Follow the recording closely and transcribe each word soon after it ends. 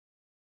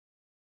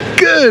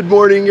Good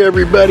morning,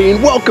 everybody,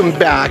 and welcome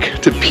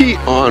back to Pete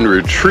on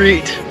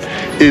Retreat.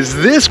 Is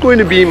this going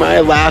to be my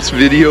last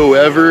video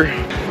ever?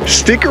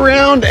 Stick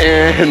around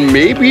and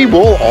maybe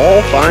we'll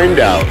all find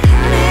out.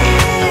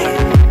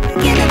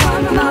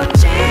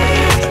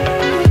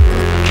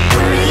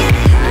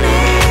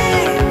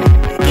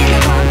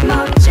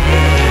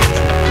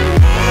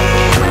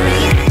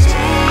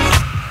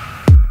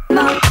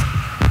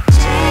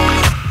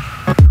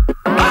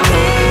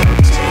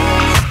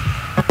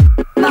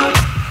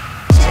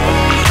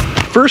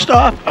 First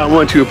off, I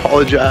want to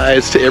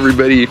apologize to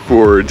everybody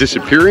for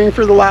disappearing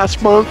for the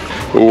last month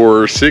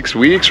or 6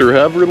 weeks or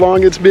however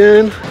long it's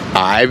been.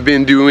 I've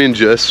been doing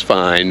just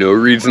fine, no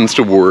reasons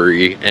to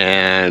worry,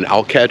 and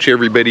I'll catch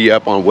everybody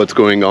up on what's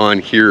going on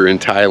here in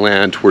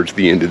Thailand towards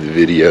the end of the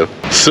video.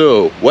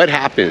 So, what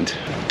happened?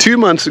 2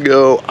 months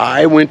ago,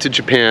 I went to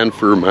Japan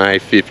for my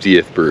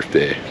 50th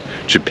birthday.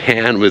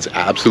 Japan was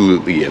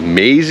absolutely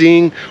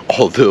amazing,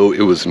 although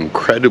it was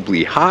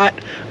incredibly hot.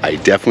 I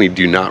definitely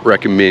do not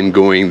recommend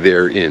going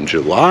there in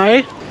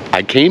July.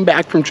 I came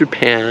back from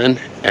Japan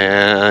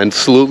and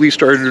slowly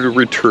started to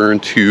return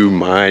to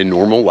my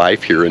normal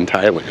life here in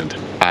Thailand.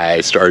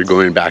 I started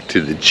going back to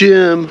the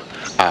gym.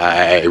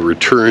 I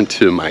returned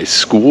to my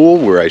school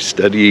where I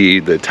study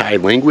the Thai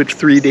language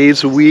 3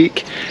 days a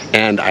week,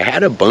 and I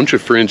had a bunch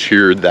of friends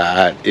here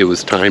that it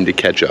was time to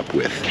catch up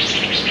with.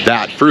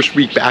 That first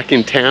week back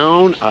in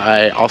town,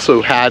 I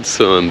also had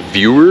some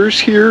viewers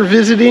here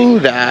visiting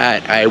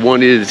that I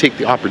wanted to take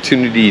the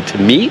opportunity to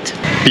meet.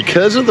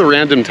 Because of the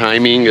random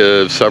timing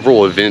of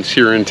several events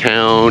here in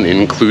town,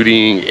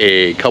 including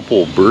a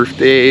couple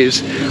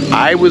birthdays,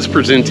 I was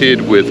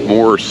presented with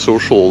more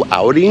social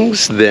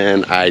outings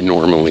than I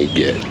normally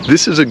get.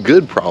 This is a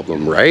good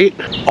problem, right?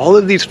 All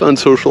of these fun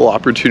social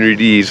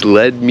opportunities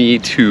led me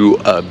to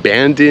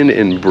abandon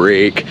and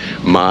break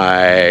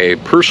my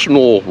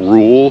personal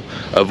rule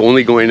of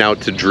only going out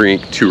to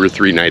drink 2 or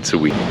 3 nights a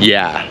week.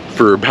 Yeah,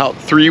 for about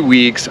 3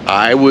 weeks,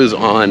 I was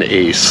on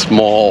a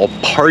small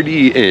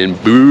party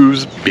and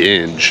booze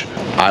binge.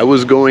 I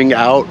was going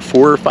out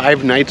 4 or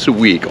 5 nights a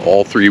week,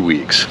 all 3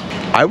 weeks.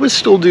 I was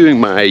still doing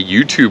my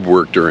YouTube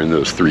work during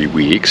those 3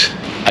 weeks.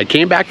 I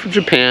came back from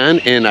Japan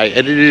and I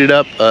edited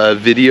up a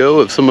video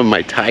of some of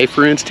my Thai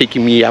friends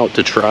taking me out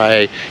to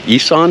try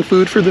Isan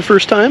food for the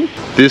first time.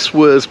 This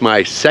was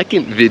my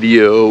second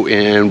video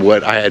in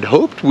what I had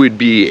hoped would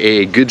be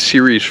a good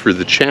series for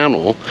the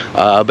channel,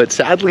 but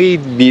sadly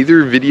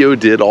neither video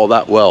did all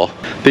that well.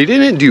 They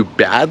didn't do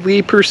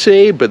badly per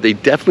se, but they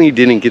definitely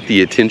didn't get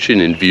the attention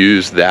and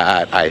views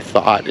that I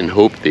thought and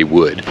hoped they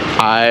would.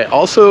 I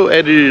also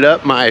edited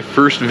up my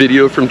first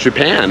video from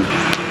Japan.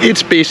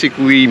 It's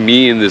basically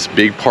me in this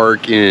big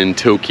park in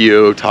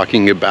Tokyo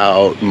talking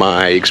about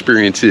my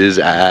experiences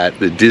at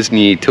the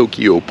Disney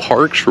Tokyo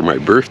parks for my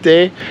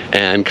birthday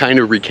and kind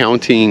of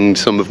recounting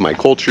some of my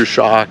culture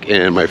shock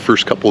and my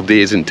first couple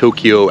days in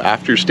Tokyo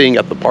after staying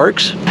at the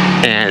parks.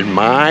 And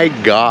my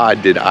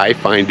God, did I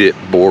find it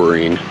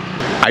boring.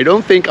 I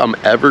don't think I'm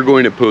ever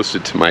going to post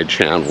it to my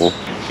channel.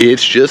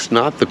 It's just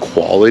not the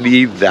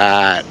quality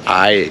that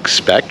I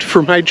expect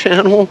for my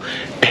channel,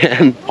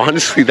 and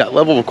honestly that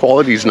level of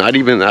quality is not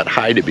even that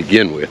high to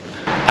begin with.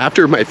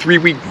 After my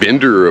 3-week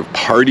bender of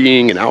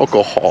partying and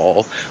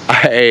alcohol,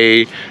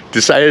 I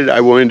decided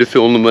I wanted to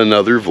film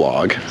another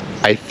vlog.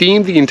 I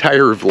themed the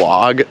entire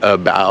vlog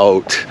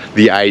about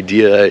the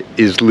idea,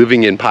 is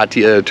living in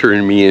Pattaya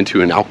turned me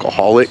into an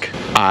alcoholic?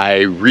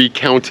 I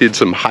recounted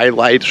some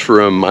highlights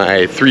from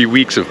my 3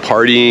 weeks of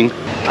partying.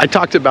 I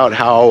talked about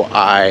how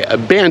I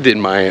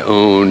abandoned my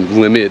own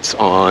limits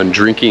on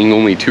drinking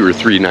only 2 or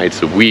 3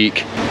 nights a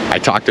week. I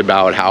talked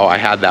about how I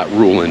had that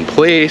rule in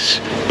place,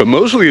 but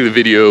mostly the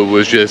video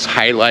was just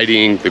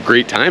highlighting the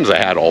great times I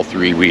had all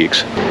 3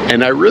 weeks.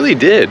 And I really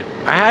did.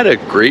 I had a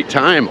great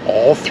time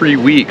all 3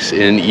 weeks,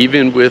 and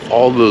even with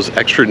all those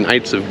extra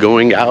nights of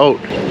going out,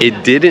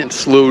 it didn't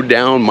slow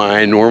down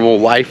my normal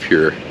life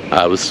here.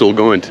 I was still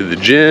going to the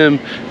gym,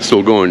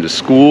 still going to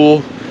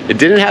school. It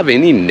didn't have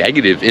any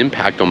negative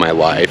impact on my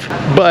life,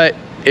 but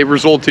it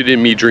resulted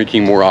in me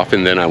drinking more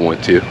often than I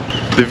want to.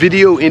 The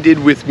video ended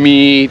with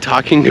me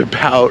talking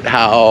about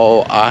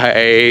how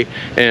I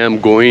am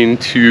going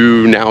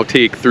to now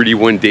take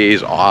 31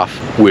 days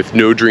off with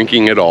no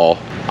drinking at all.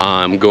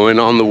 I'm going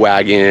on the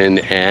wagon,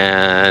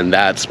 and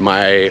that's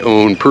my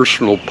own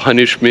personal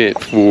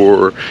punishment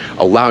for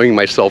allowing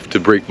myself to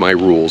break my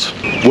rules.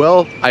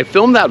 Well, I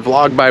filmed that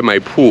vlog by my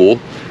pool,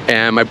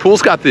 and my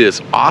pool's got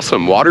this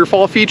awesome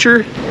waterfall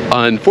feature.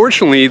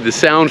 Unfortunately, the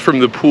sound from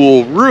the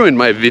pool ruined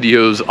my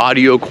video's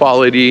audio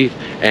quality,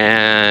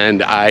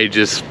 and I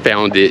just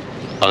found it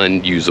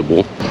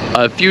unusable.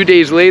 A few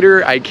days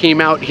later, I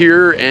came out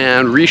here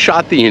and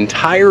reshot the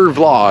entire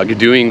vlog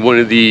doing one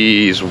of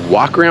these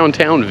walk around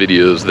town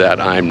videos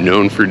that I'm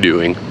known for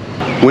doing.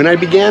 When I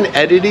began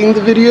editing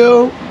the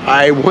video,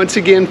 I once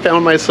again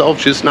found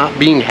myself just not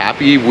being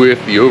happy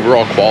with the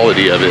overall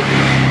quality of it.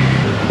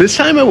 This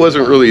time it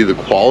wasn't really the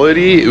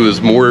quality, it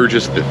was more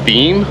just the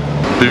theme.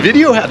 The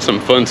video had some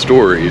fun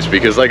stories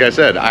because, like I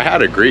said, I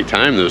had a great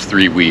time those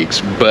 3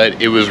 weeks,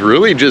 but it was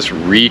really just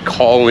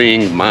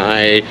recalling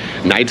my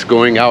nights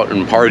going out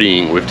and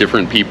partying with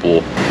different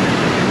people.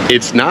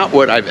 It's not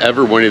what I've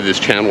ever wanted this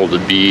channel to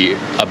be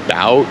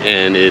about,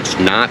 and it's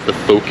not the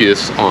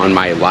focus on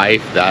my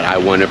life that I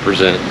want to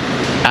present.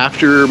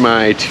 After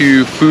my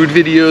 2 food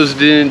videos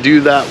didn't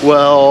do that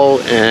well,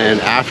 and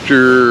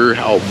after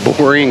how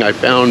boring I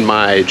found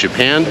my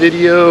Japan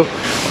video,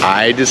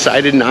 I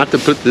decided not to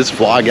put this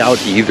vlog out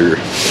either.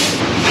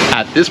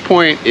 At this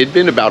point, it'd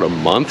been about a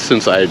month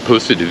since I had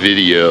posted a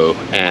video,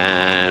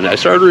 and I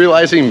started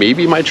realizing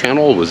maybe my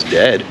channel was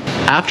dead.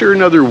 After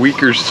another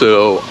week or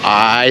so,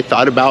 I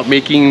thought about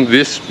making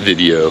this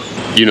video.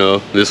 You know,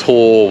 this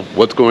whole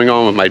what's going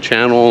on with my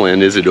channel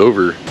and is it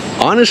over?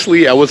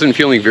 Honestly, I wasn't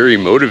feeling very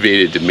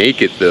motivated to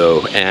make it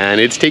though,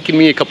 and it's taken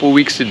me a couple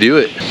weeks to do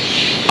it.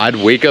 I'd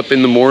wake up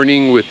in the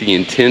morning with the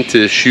intent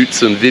to shoot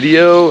some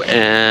video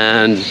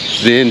and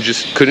then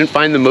just couldn't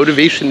find the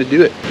motivation to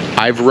do it.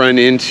 I've run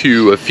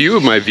into a few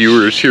of my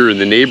viewers here in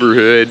the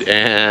neighborhood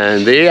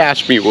and they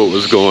asked me what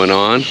was going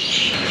on.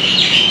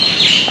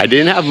 I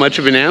didn't have much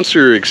of an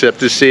answer except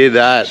to say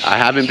that I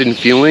haven't been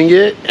feeling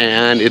it,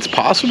 and it's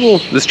possible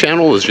this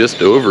channel is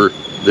just over.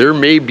 There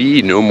may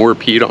be no more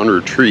Pete on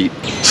Retreat.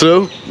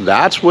 So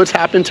that's what's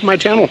happened to my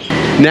channel.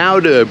 Now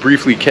to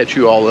briefly catch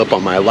you all up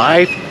on my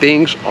life,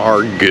 things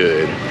are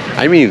good.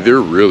 I mean,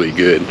 they're really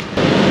good.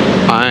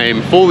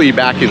 I'm fully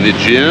back in the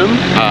gym.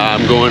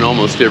 I'm going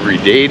almost every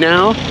day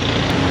now.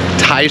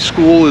 Thai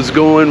school is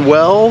going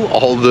well,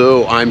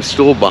 although I'm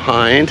still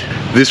behind.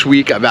 This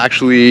week I've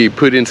actually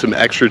put in some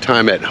extra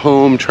time at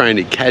home trying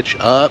to catch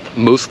up,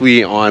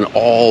 mostly on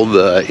all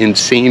the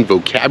insane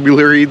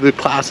vocabulary the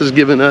class has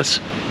given us.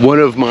 One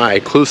of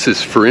my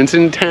closest friends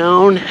in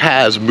town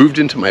has moved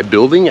into my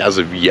building as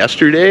of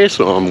yesterday,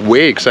 so I'm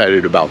way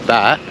excited about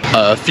that.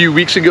 A few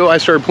weeks ago I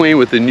started playing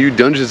with the new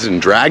Dungeons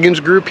and Dragons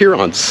group here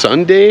on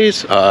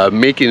Sundays,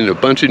 making a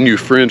bunch of new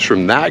friends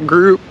from that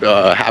group,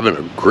 having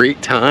a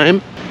great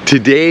time.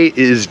 Today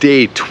is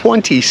day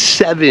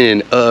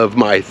 27 of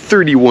my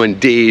 31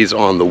 days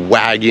on the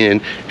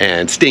wagon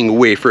and staying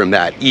away from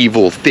that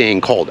evil thing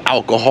called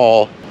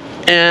alcohol.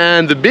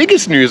 And the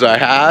biggest news I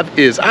have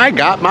is I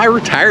got my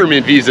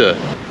retirement visa.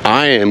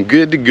 I am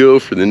good to go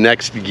for the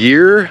next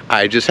year.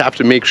 I just have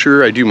to make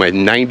sure I do my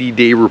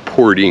 90-day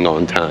reporting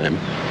on time.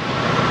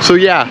 So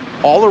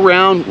yeah, all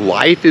around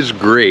life is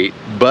great,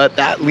 but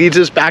that leads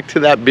us back to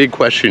that big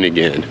question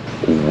again.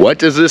 What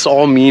does this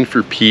all mean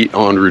for Pete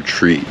on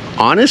Retreat?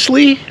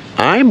 Honestly,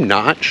 I'm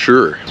not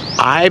sure.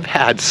 I've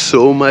had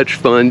so much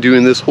fun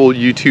doing this whole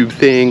YouTube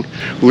thing,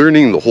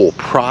 learning the whole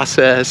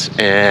process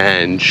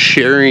and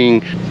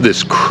sharing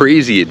this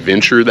crazy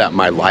adventure that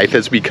my life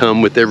has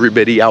become with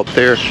everybody out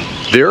there.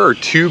 There are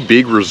 2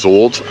 big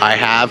results I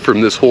have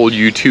from this whole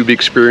YouTube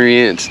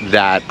experience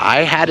that I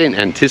hadn't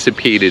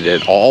anticipated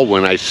at all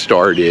when I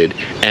started,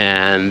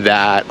 and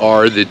that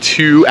are the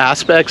 2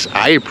 aspects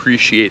I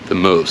appreciate the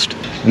most.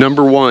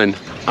 Number 1,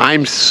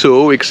 I'm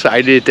so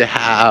excited to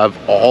have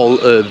all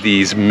of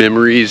these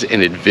memories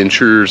and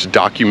adventures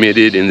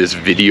documented in this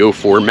video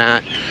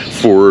format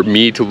for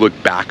me to look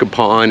back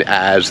upon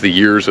as the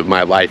years of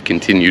my life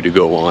continue to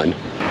go on.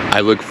 I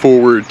look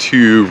forward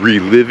to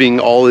reliving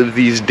all of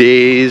these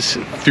days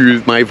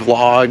through my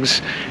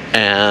vlogs,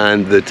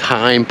 and the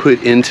time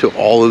put into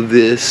all of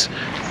this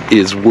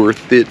is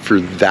worth it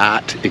for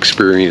that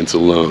experience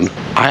alone.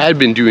 I had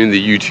been doing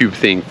the YouTube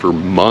thing for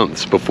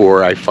months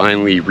before I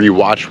finally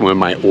rewatched one of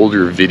my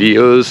older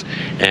videos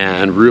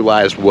and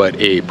realized what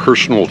a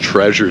personal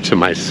treasure to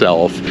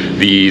myself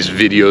these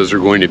videos are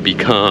going to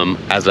become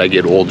as I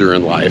get older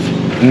in life.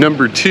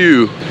 Number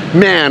 2,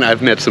 man,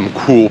 I've met some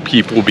cool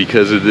people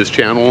because of this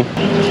channel.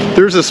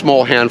 There's a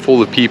small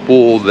handful of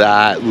people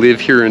that live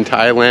here in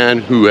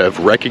Thailand who have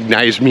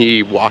recognized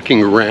me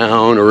walking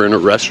around or in a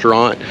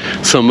restaurant.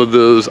 Some of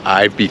those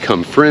I've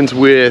become friends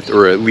with,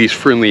 or at least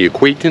friendly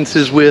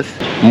acquaintances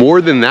with. More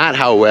than that,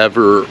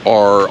 however,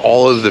 are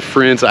all of the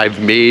friends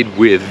I've made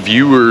with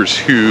viewers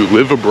who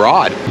live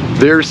abroad.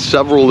 There's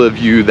several of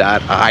you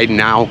that I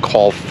now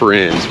call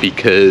friends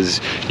because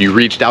you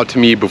reached out to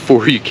me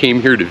before you came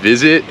here to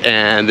visit,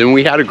 and then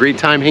we had a great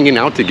time hanging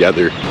out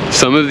together.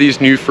 Some of these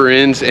new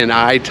friends and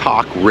I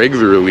talk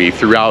regularly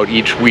throughout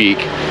each week,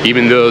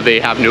 even though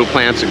they have no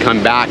plans to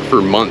come back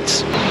for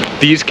months.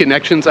 These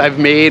connections I've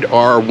made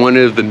are one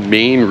of the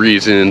main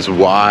reasons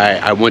why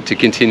I want to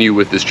continue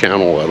with this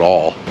channel at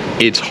all.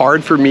 It's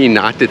hard for me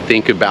not to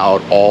think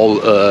about all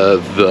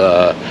of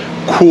the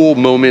cool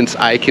moments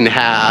I can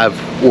have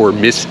or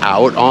miss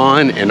out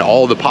on, and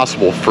all the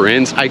possible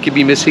friends I could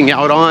be missing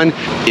out on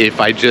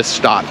if I just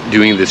stopped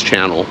doing this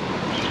channel.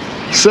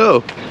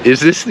 So, is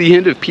this the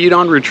end of Pete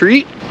on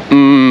Retreat?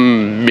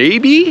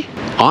 Maybe?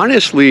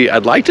 Honestly,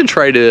 I'd like to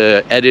try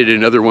to edit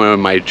another one of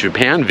my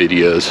Japan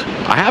videos.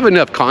 I have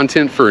enough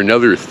content for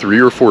another 3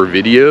 or 4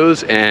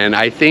 videos, and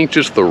I think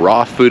just the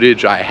raw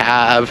footage I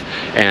have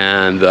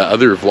and the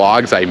other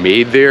vlogs I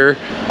made there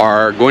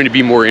are going to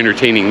be more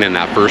entertaining than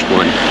that first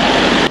one.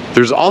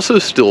 There's also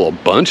still a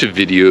bunch of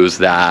videos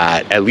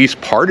that at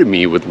least part of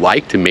me would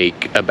like to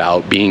make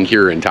about being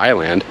here in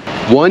Thailand.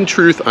 One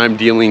truth I'm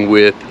dealing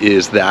with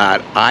is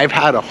that I've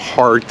had a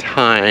hard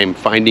time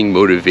finding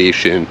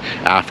motivation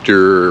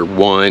after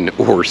one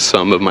or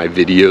some of my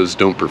videos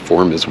don't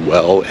perform as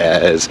well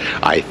as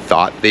I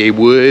thought they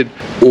would,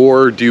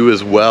 or do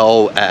as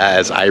well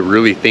as I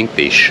really think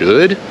they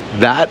should.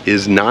 That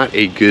is not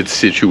a good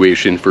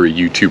situation for a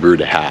YouTuber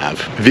to have.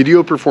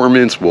 Video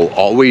performance will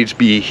always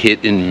be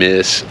hit and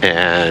miss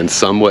and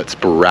somewhat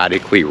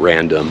sporadically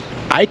random.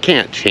 I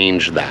can't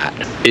change that.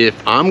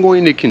 If I'm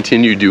going to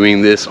continue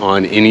doing this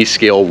on any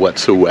scale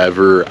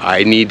whatsoever,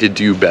 I need to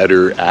do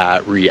better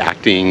at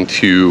reacting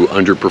to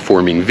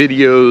underperforming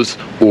videos,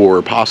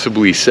 or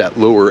possibly set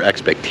lower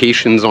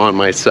expectations on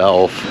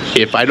myself.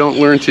 If I don't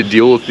learn to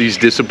deal with these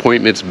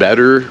disappointments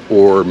better,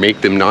 or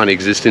make them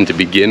non-existent to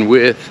begin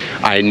with,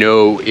 I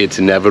know it's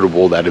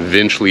inevitable that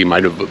eventually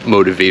my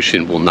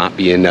motivation will not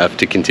be enough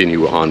to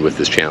continue on with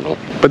this channel.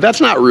 But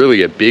that's not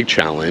really a big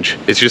challenge.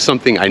 It's just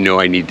something I know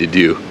I need to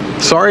do.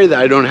 Sorry that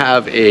I don't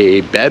have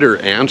a better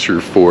answer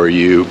for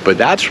you, but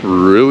that's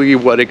really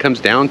what it comes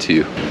down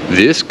to.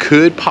 This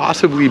could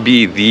possibly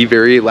be the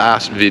very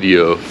last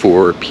video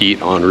for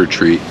Pete on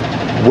Retreat.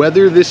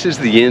 Whether this is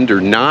the end or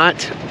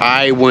not,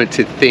 I want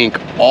to thank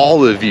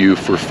all of you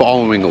for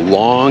following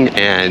along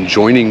and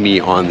joining me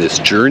on this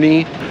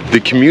journey.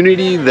 The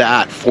community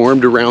that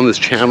formed around this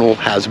channel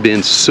has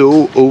been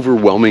so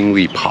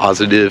overwhelmingly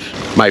positive.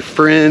 My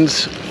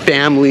friends,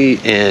 family,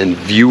 and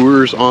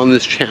viewers on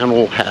this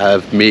channel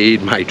have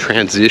made my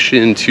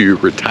transition to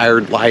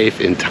retired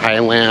life in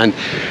Thailand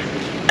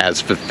as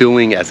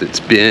fulfilling as it's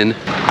been.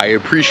 I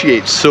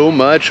appreciate so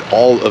much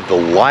all of the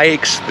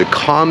likes, the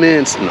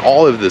comments, and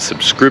all of the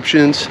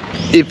subscriptions.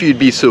 If you'd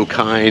be so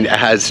kind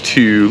as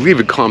to leave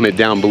a comment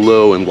down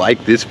below and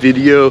like this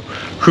video,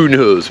 who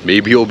knows,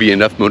 maybe it'll be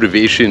enough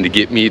motivation to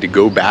get me to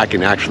go back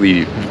and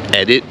actually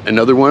edit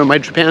another one of my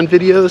Japan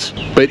videos.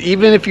 But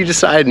even if you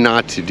decide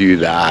not to do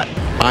that,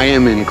 I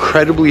am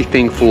incredibly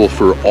thankful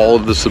for all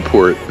of the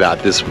support that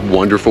this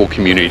wonderful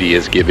community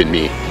has given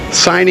me.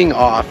 Signing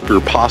off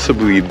for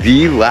possibly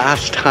the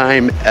last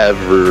time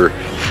ever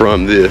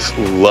from this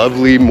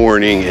lovely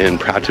morning in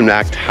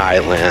Pratumnak,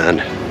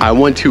 Thailand. I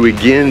want to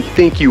again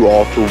thank you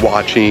all for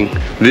watching.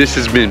 This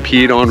has been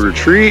Pete on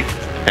Retreat,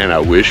 and I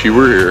wish you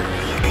were here.